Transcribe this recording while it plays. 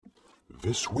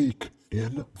This week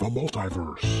in the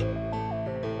multiverse.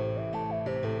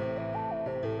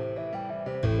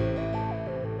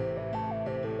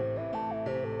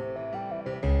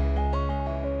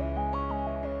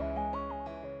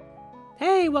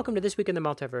 Hey, welcome to This Week in the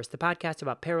Multiverse, the podcast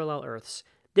about parallel Earths.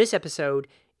 This episode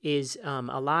is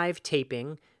a live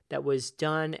taping that was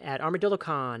done at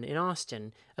ArmadilloCon in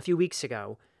Austin a few weeks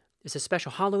ago. It's a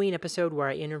special Halloween episode where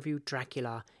I interviewed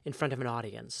Dracula in front of an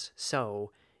audience.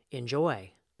 So, enjoy.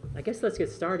 I guess let's get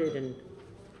started, and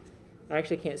I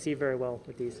actually can't see very well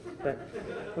with these, but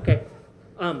okay.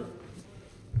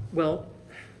 Well,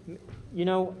 you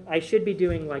know, I should be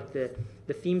doing like the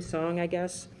theme song, I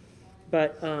guess,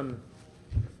 but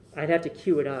I'd have to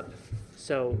cue it up.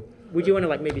 So, would you want to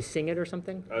like maybe sing it or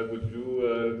something? Would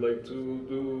you like to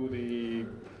do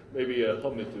maybe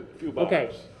hum it a few bars?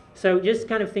 Okay. So just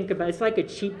kind of think about, it's like a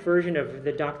cheap version of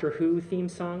the Doctor Who theme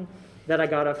song that I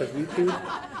got off of YouTube.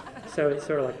 So it's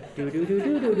sort of like do do do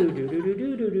do do do do do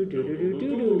do do do do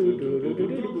do do do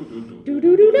do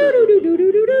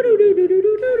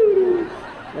do.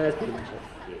 That's pretty much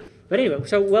it. But anyway,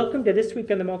 so welcome to This Week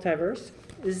in the Multiverse.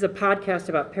 This is a podcast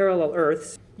about parallel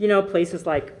Earths. You know, places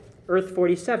like Earth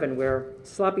 47, where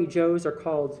sloppy joes are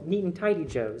called neat and tidy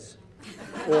joes.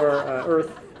 Or Earth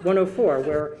 104,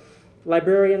 where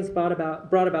librarians brought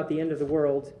about the end of the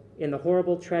world in the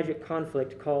horrible, tragic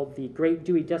conflict called the Great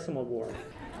Dewey Decimal War.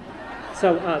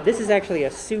 So this is actually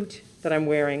a suit that I'm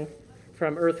wearing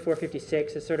from Earth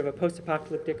 456. It's sort of a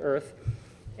post-apocalyptic Earth.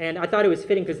 And I thought it was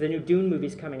fitting because the new Dune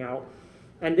movie's coming out.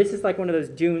 And this is like one of those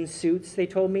Dune suits, they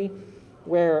told me,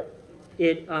 where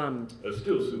it... A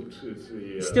still suit. It's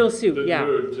the, still suit, the yeah.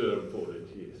 nerd term for it,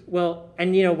 yes. Well,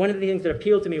 and you know, one of the things that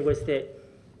appealed to me was that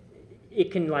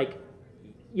it can like,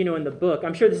 you know, in the book,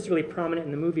 I'm sure this is really prominent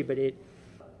in the movie, but it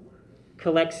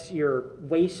collects your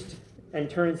waste and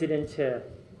turns it into,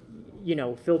 you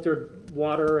know, filtered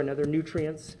water and other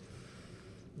nutrients.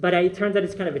 But it turns out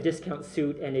it's kind of a discount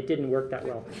suit, and it didn't work that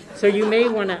well. So you may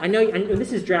want to, I know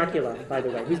this is Dracula, by the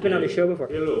way, who's been on the show before.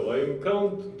 Hello, I'm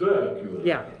Count Dracula.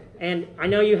 Yeah, and I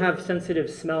know you have sensitive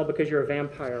smell because you're a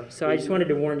vampire, so I just wanted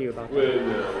to warn you about that.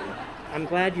 Well, I'm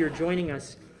glad you're joining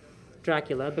us,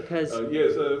 Dracula, because...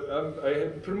 yes, I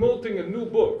am promoting a new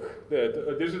book.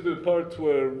 That this is the part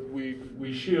where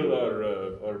we share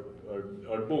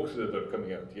our books that are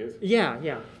coming out. Yes.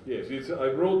 Yeah. Yes, I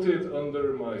wrote it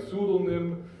under my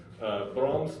pseudonym,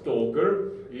 Bram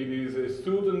Stoker. It is a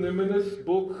pseudonymous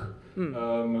book.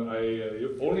 I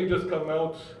only just come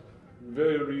out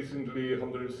very recently,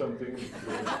 100-something.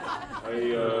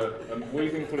 I'm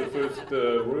waiting for the first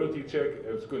royalty check.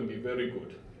 It's going to be very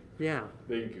good. Yeah.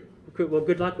 Thank you. Well,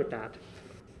 good luck with that.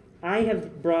 I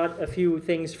have brought a few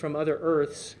things from other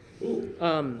Earths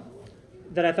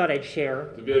that I thought I'd share.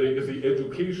 It's the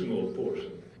educational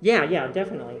portion. Yeah,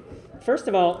 definitely. First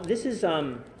of all, this is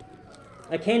a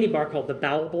candy bar called the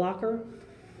Bowel Blocker.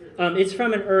 It's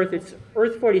from an Earth. It's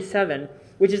Earth 47,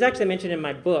 which is actually mentioned in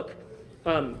my book,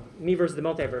 Me vs. the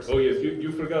Multiverse. Oh, yes,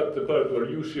 you forgot the part where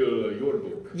you share your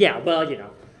book. Yeah, well, you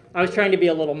know, I was trying to be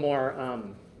a little more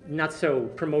not so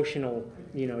promotional,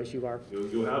 you know, as you are.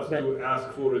 You have to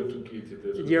ask for it to get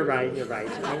it. You're right.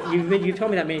 You've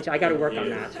told me that many times. I got to work on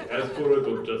that. Ask for it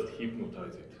or just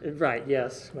hypnotize it. Right,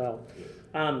 yes. Well, yes.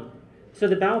 So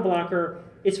the Bowel Blocker,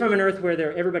 it's from an Earth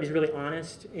where everybody's really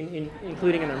honest,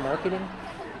 including in their marketing.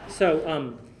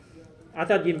 So I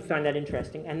thought you'd find that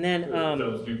interesting. And then...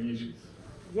 sounds delicious.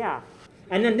 Yeah.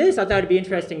 And then this I thought would be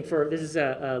interesting this is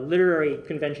a literary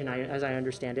convention, as I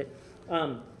understand it.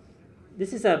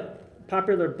 This is a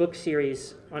popular book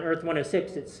series on Earth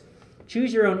 106. It's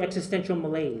Choose Your Own Existential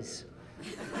Malaise.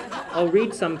 I'll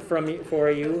read some for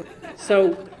you.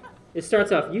 So it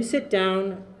starts off, you sit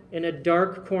down in a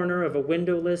dark corner of a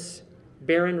windowless,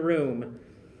 barren room.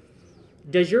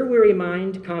 Does your weary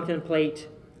mind contemplate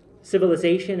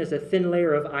civilization as a thin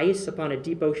layer of ice upon a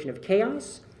deep ocean of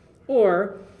chaos,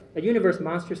 or a universe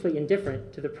monstrously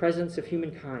indifferent to the presence of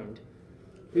humankind?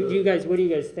 What do you guys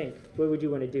think? What would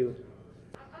you want to do?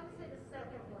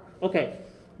 Okay,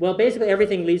 well, basically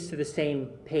everything leads to the same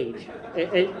page.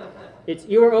 It's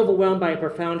you are overwhelmed by a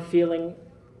profound feeling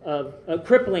a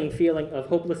crippling feeling of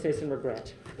hopelessness and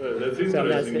regret. That's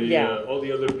interesting. All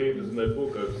the other pages in that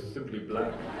book are simply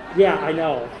black. Yeah, I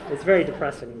know. It's very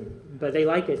depressing, but they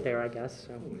like it there, I guess.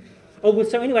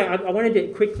 So anyway, I wanted to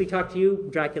quickly talk to you,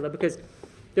 Dracula, because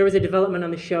there was a development on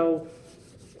the show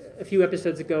a few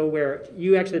episodes ago where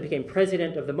you actually became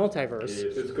president of the multiverse.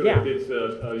 Yes, it's correct.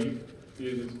 Yeah.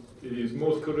 It is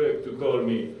most correct to call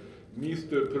me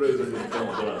Mr. President Count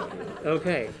Dracula.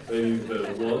 Okay. That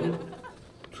is one.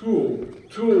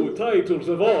 Two titles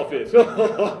of office.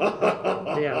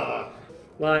 Yeah.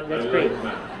 Well, that's I great. like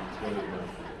math. It's one of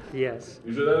math. Yes.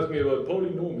 You should ask me about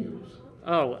polynomials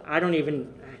Oh, I can't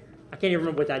even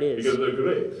remember what that is. because they're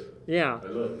great. Yeah. I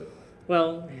love them.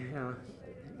 Well,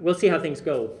 we'll see how things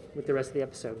go with the rest of the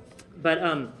episode. But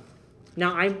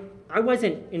now I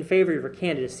wasn't in favor of your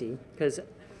candidacy because,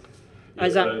 I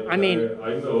know,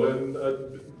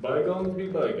 and bygones be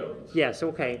bygones. yes,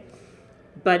 okay.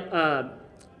 But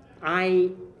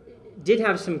I did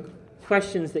have some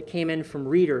questions that came in from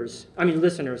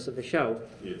listeners of the show,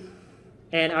 Yes.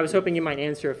 and I was hoping you might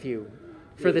answer a few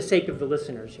for the sake of the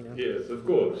listeners, Yes, of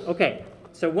course. Okay,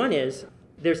 so one is,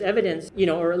 there's evidence,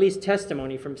 or at least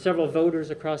testimony from several voters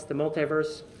across the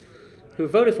multiverse who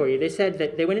voted for you. They said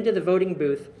that they went into the voting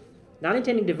booth not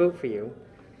intending to vote for you,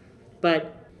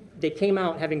 but they came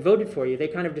out having voted for you. They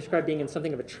kind of described being in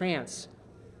something of a trance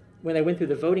when they went through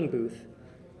the voting booth,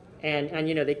 and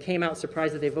they came out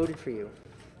surprised that they voted for you.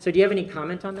 So do you have any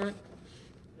comment on that?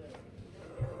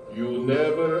 You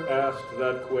never asked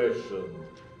that question.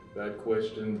 That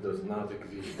question does not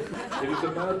exist. It is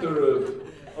a matter of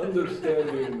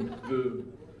understanding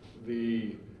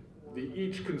the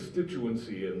each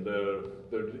constituency and their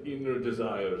inner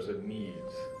desires and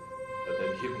needs, and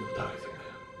then hypnotizing them.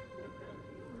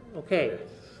 Okay.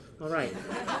 All right.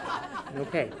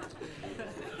 Okay.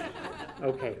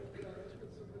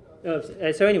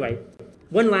 So anyway,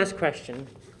 one last question.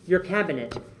 Your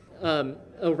cabinet,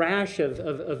 a rash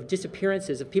of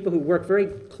disappearances of people who work very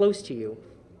close to you.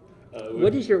 That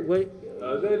is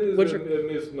a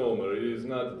misnomer. It is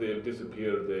not that they have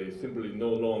disappeared, they simply no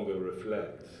longer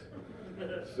reflect.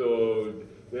 So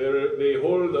they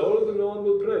hold all the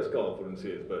normal press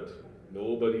conferences, but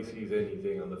nobody sees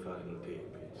anything on the final tape.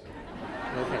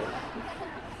 Okay.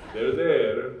 They're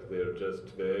there, they're just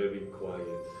very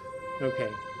quiet.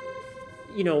 Okay.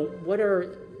 What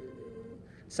are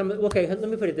let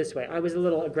me put it this way. I was a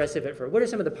little aggressive at first. What are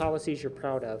some of the policies you're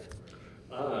proud of?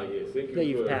 Yes, thank That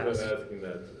you you've for passed. asking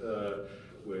that.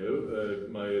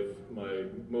 My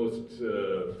most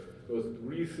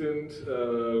recent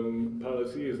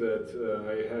policy is that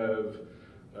I have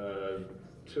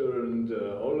turned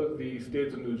all of the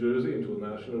state of New Jersey into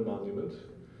a national monument.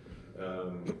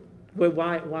 Well,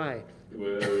 why?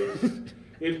 Well,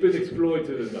 it's been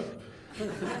exploited enough.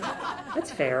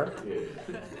 That's fair. Yes.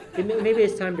 Maybe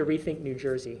it's time to rethink New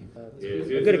Jersey. Yes,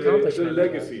 a good accomplishment. It's a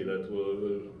legacy that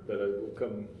will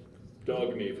come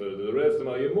dog me for the rest of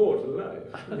my immortal life.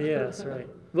 Yes, right.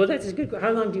 Well, that's a good.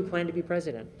 How long do you plan to be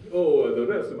president? Oh, the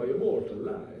rest of my immortal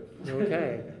life.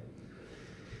 Okay.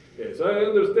 Yes, I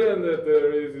understand that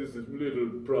there is this little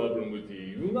problem with the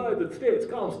United States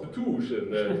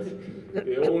Constitution that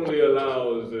it only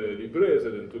allows the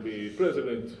president to be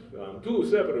president on 2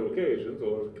 separate occasions,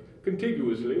 or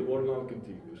contiguously or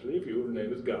non-contiguously. If your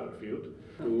name is Garfield,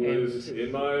 who is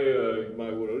in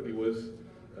my world, he was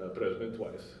president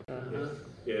twice. Uh-huh.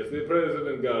 Yes, the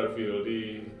President Garfield,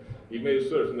 he made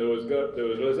certain there was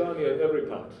lasagna in every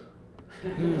pot. he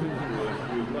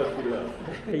must be loved.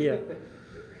 Yeah.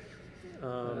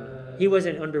 He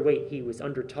wasn't underweight, he was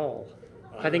under tall.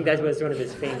 I think that was one of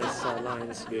his famous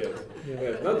lines. Yes.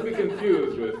 Yes, not to be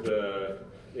confused with the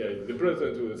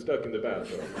president who was stuck in the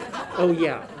bathroom. Oh,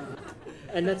 yeah.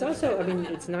 And that's also,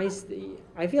 it's nice.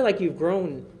 I feel like you've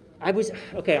grown. I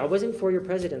wasn't for your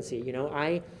presidency,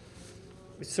 I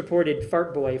supported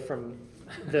Fart Boy from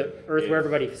the Earth where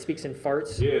everybody speaks in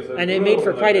farts. Yes, and it made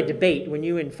for quite a debate when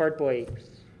you and Fart Boy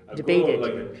debated.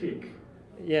 Like a pig.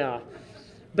 Yeah.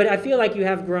 But I feel like you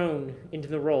have grown into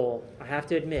the role, I have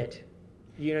to admit.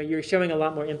 You're showing a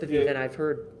lot more empathy than I've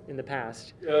heard in the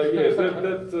past. Yes,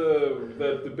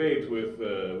 that debate with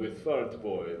Fart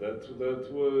Boy, that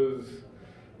was...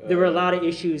 there were a lot of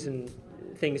issues and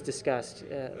things discussed.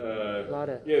 A lot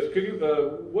of... Yes, could you...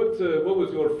 what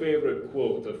was your favorite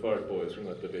quote of Fart Boy's from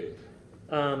that debate?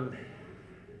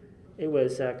 It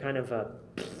was kind of a...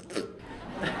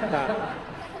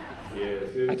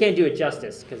 Yes. I can't do it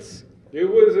justice, because... It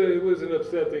was an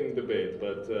upsetting debate,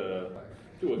 but...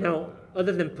 Now,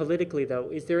 other than politically, though,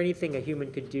 is there anything a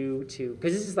human could do to...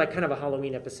 Because this is like kind of a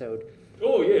Halloween episode.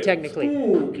 Oh, yeah. Technically.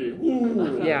 Spooky.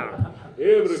 Ooh. Yeah.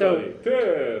 Everybody,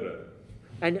 terror.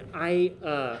 And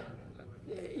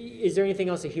is there anything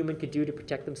else a human could do to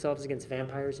protect themselves against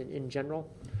vampires in general?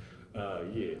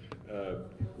 Yeah.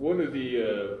 One of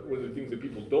the things that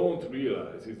people don't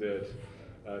realize is that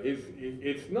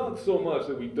it's not so much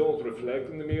that we don't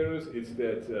reflect in the mirrors, it's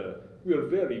that we are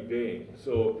very vain.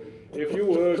 So if you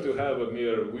were to have a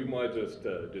mirror, we might just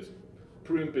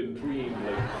primp and preem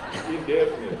like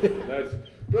indefinitely. That's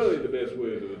probably the best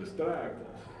way to distract us.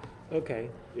 Okay.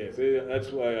 Yes,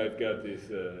 that's why I've got this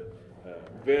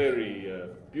very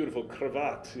beautiful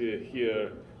cravat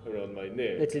here around my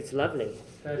neck. It's lovely.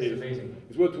 That is amazing.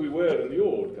 It's what we wear in the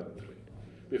old country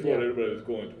before Yeah. everybody was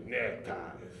going to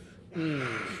neckties.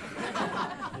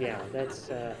 Yeah, that's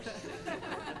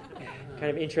kind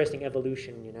of interesting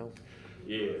evolution, you know.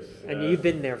 Yes. And you've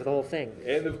been there for the whole thing.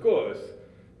 And of course,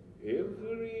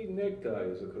 every necktie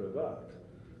is a cravat,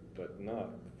 but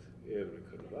not every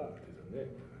cravat is a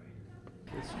necktie.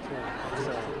 It's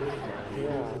true.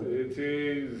 Yeah. It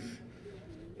is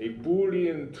a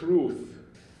Boolean truth.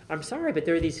 I'm sorry, but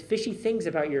there are these fishy things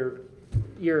about your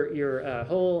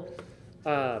whole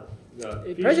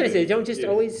presidency. They don't just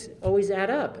Yes. always add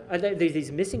up. There's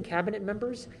these missing cabinet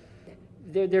members.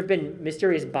 There have been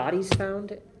mysterious bodies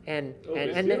found, and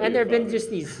there have been just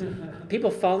these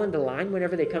people fall into line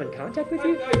whenever they come in contact with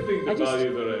you. I think the bodies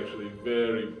are actually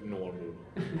very normal.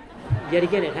 Yet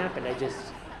again, it happened. I just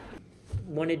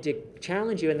wanted to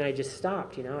challenge you, and then I just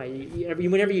stopped. You know,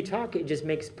 whenever you talk, it just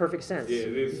makes perfect sense. Yeah,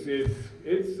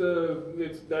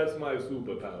 that's my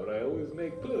superpower. I always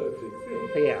make perfect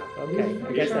things. Yeah. Okay.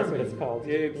 I guess that's what it's called.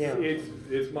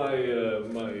 It's my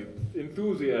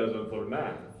enthusiasm for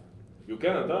math. You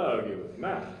can't argue with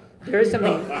math. There's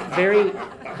something very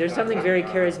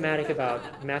charismatic about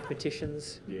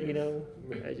mathematicians. Yes. You know.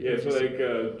 Yes, like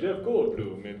Jeff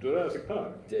Goldblum in Jurassic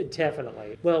Park.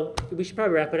 Definitely. Well, we should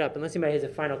probably wrap it up, unless anybody has a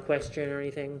final question or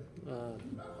anything.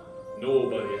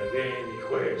 Nobody has any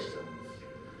questions.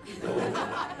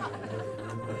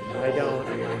 I don't.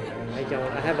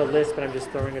 I have a list, but I'm just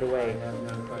throwing it I away. have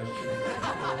no question.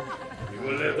 You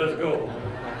will let us go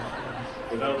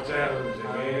without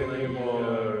challenging any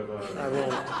more. I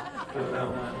won't. I will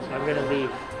not I'm gonna leave.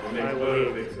 It makes I will leave.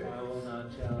 perfect sense. I will not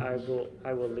challenge.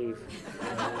 I will leave.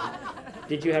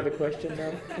 Did you have a question,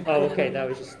 though? Oh, okay. That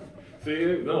was just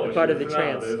See, no, part of she's the not.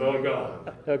 trance. It's all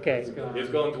gone. okay. It's gone. It's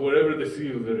gone to wherever the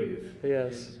silver is.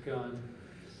 Yes. It's gone.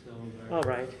 Silver. All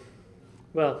right.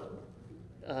 Well,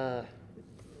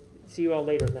 see you all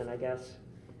later then, I guess.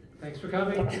 Thanks for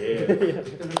coming. Yeah. It's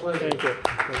been a pleasure. Thank you.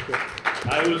 Thank you.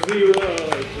 I will see you all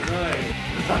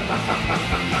tonight.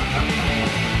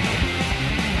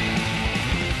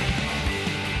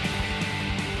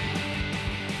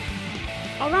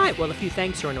 All right, well, a few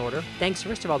thanks are in order. Thanks,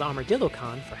 first of all, to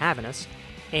ArmadilloCon for having us,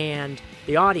 and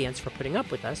the audience for putting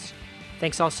up with us.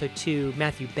 Thanks also to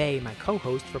Matthew Bay, my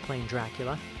co-host, for playing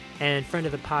Dracula, and friend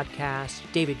of the podcast,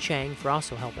 David Chang, for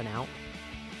also helping out.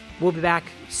 We'll be back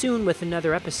soon with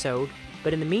another episode,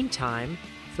 but in the meantime,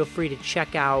 feel free to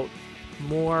check out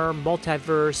more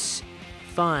multiverse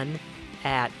fun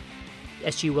at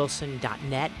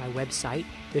sgwilson.net, my website.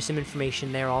 There's some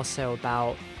information there also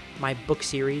about my book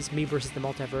series, Me vs. the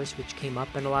Multiverse, which came up,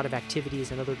 and a lot of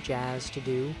activities and other jazz to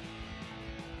do.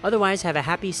 Otherwise, have a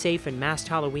happy, safe, and masked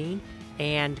Halloween,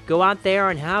 and go out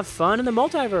there and have fun in the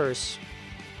multiverse.